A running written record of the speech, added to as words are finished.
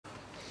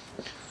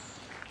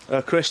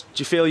Chris, do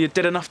you feel you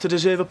did enough to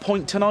deserve a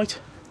point tonight?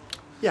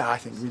 Yeah, I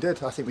think we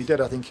did. I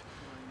think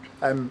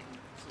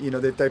you know,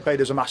 they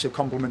paid us a massive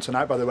compliment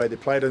tonight by the way they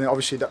played, and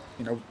obviously that,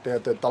 you know, they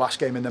had the last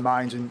game in their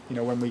minds, and you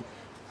know, when we,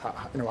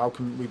 you know, how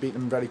can we beat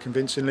them very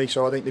convincingly?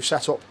 So I think they've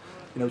set up,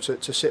 you know,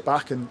 to sit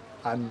back and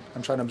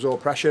try and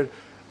absorb pressure.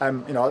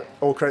 You know,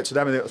 all credit to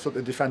them, and I thought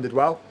they defended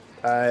well.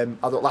 I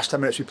thought last 10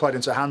 minutes we played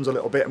into hands a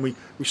little bit, and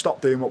we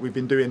stopped doing what we've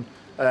been doing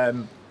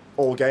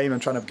all game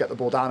and trying to get the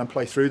ball down and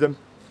play through them.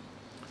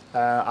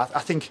 I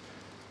think,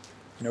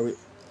 you know,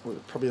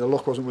 probably the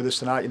luck wasn't with us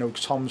tonight. You know,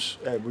 Tom's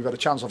we've had a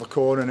chance off a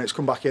corner and it's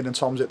come back in, and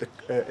Tom's at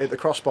the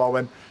crossbar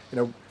when, you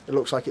know, it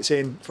looks like it's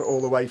in for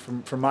all the way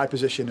from my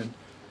position. And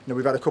you know,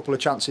 we've had a couple of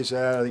chances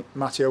there. I think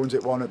Matty Owens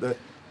hit one at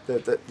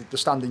the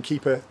standing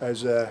keeper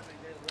has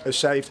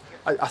saved.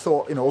 I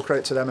thought, you know, all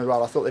credit to them as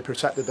well. I thought they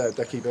protected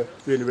their keeper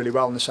really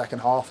well in the second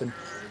half, and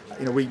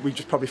you know, we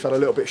just probably fell a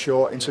little bit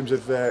short in terms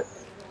of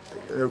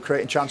you know,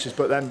 creating chances.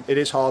 But then it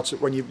is hard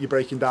when you're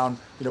breaking down,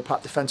 you know,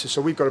 packed defences.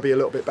 So we've got to be a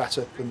little bit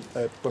better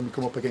when we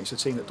come up against a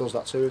team that does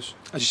that to us.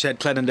 As you said,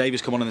 Cledden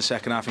Davies come on in the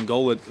second half in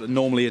goal,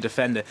 normally a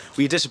defender.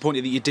 Were you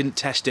disappointed that you didn't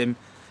test him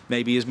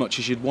maybe as much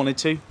as you'd wanted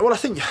to? Well, I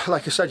think,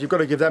 like I said, you've got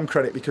to give them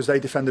credit because they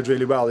defended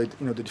really well. They,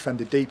 you know, they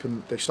defended deep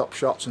and they stopped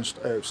shots and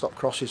stopped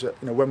crosses. You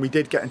know, when we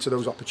did get into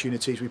those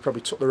opportunities, we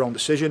probably took the wrong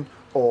decision,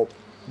 or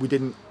we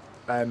didn't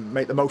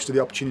make the most of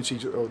the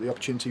opportunities or the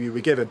opportunity we were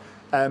given.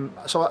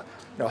 So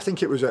you know, I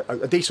think it was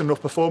a decent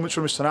enough performance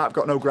from us tonight. I've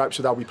got no gripes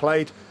with how we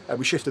played.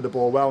 We shifted the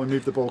ball well, we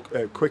moved the ball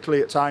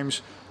quickly at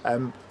times.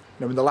 You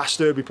know, in the last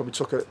third we probably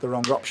took the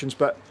wrong options,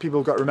 but people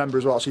have got to remember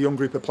as well, it's a young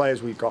group of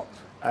players we've got,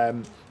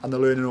 and they're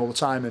learning all the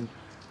time. And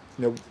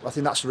you know, I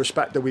think that's the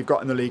respect that we've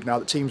got in the league now.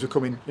 That teams are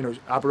coming, you know,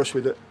 Aber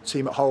with a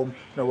team at home,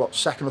 you know, what,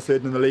 second or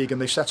third in the league,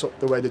 and they set up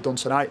the way they've done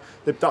tonight.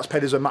 That's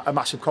paid us a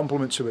massive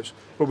compliment to us.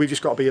 But we've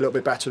just got to be a little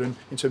bit better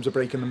in terms of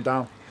breaking them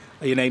down.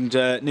 You named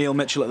Neil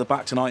Mitchell at the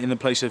back tonight in the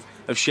place of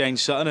Shane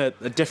Sutton,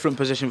 a different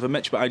position for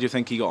Mitch, but how do you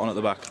think he got on at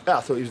the back? Yeah,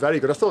 I thought he was very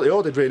good. I thought they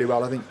all did really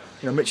well. I think,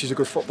 you know, Mitch is a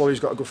good footballer. He's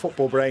got a good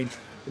football brain.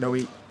 You know,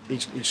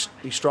 he's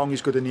strong.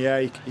 He's good in the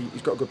air.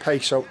 He's got a good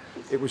pace. So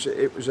it was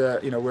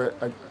you know,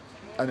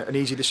 an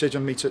easy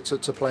decision for me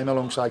to play him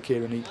alongside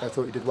Kieran. I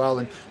thought he did well,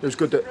 and it was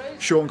good that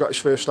Sean got his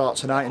first start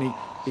tonight, and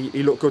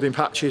he looked good in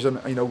patches. And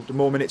you know, the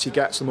more minutes he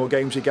gets, the more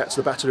games he gets,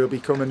 the better he'll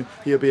become, and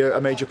he'll be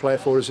a major player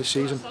for us this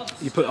season.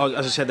 You put,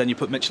 as I said, then you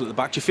put Mitchell at the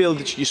back. Do you feel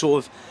that you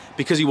sort of,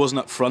 because he wasn't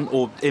up front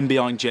or in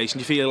behind Jason,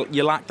 do you feel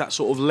you lack that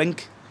sort of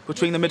link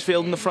between the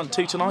midfield and the front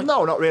two tonight?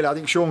 No, not really. I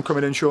think Sean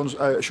coming in, Sean's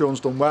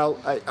done well.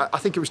 I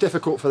think it was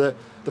difficult for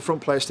the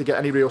front players to get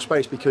any real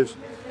space because,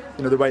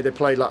 you know, the way they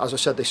played, like as I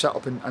said, they set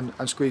up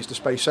and squeezed the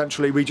space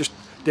centrally. We just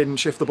didn't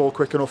shift the ball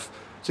quick enough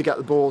to get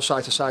the ball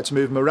side to side to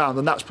move them around,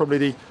 and that's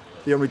probably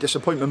the only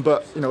disappointment.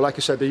 But you know, like I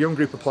said, the young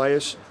group of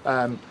players,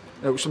 you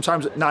know,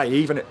 sometimes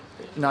naive, and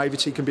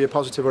naivety can be a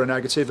positive or a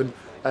negative,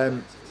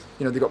 and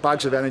you know, they've got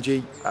bags of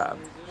energy,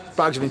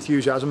 bags of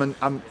enthusiasm,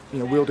 and you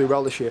know, we'll do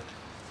well this year.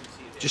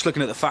 Just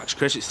looking at the facts,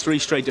 Chris, it's 3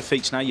 straight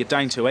defeats now. You're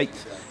down to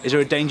 8th. Is there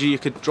a danger you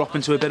could drop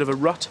into a bit of a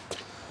rut?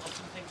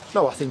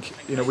 No, I think,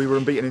 you know, we were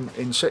unbeaten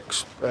in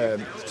 6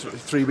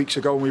 3 weeks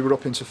ago, and we were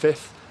up into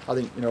 5th. I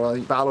think, you know, I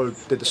think Ballard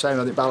did the same.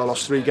 I think Ballard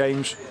lost 3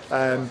 games,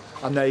 and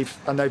they've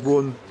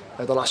won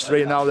the last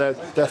 3, and now they're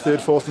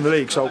 3rd, 4th in the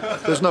league. So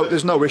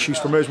there's no issues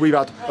from us. We've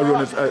had a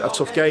run of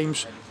tough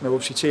games. You know,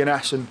 obviously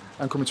TNS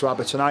and coming to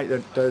Aber tonight,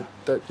 they're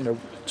you know,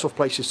 tough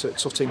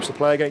teams to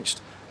play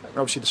against. And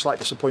obviously the slight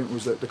disappointment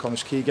was the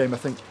Connors Key game, I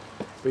think.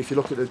 But if you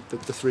look at the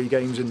 3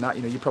 games in that,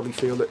 you know, you probably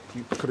feel that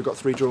you could have got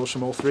 3 draws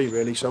from all 3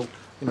 really. So,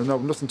 you know,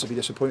 nothing to be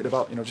disappointed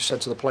about. You know, just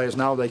said to the players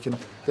now they can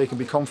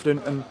be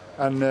confident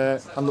and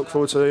look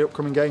forward to the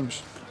upcoming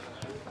games.